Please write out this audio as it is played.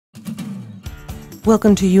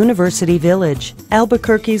Welcome to University Village,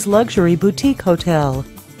 Albuquerque's luxury boutique hotel.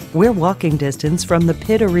 We're walking distance from the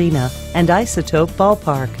Pit Arena and Isotope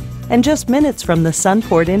Ballpark, and just minutes from the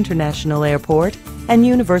Sunport International Airport and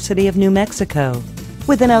University of New Mexico,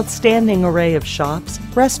 with an outstanding array of shops,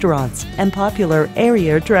 restaurants, and popular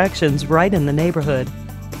area attractions right in the neighborhood.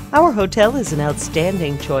 Our hotel is an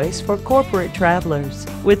outstanding choice for corporate travelers,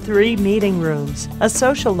 with 3 meeting rooms, a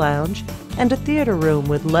social lounge, and a theater room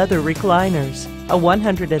with leather recliners, a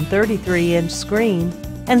 133-inch screen,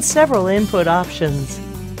 and several input options,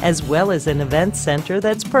 as well as an event center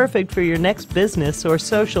that's perfect for your next business or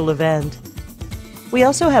social event. We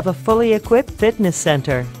also have a fully equipped fitness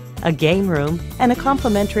center, a game room, and a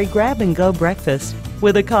complimentary grab-and-go breakfast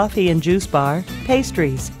with a coffee and juice bar,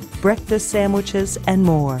 pastries, breakfast sandwiches, and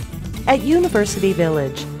more. At University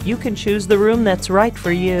Village, you can choose the room that's right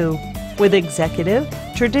for you, with executive,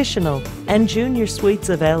 traditional, and junior suites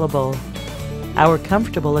available. Our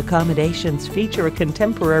comfortable accommodations feature a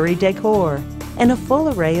contemporary decor and a full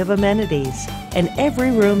array of amenities, and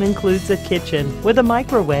every room includes a kitchen with a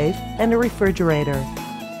microwave and a refrigerator.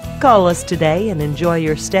 Call us today and enjoy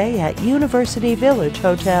your stay at University Village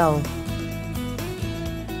Hotel.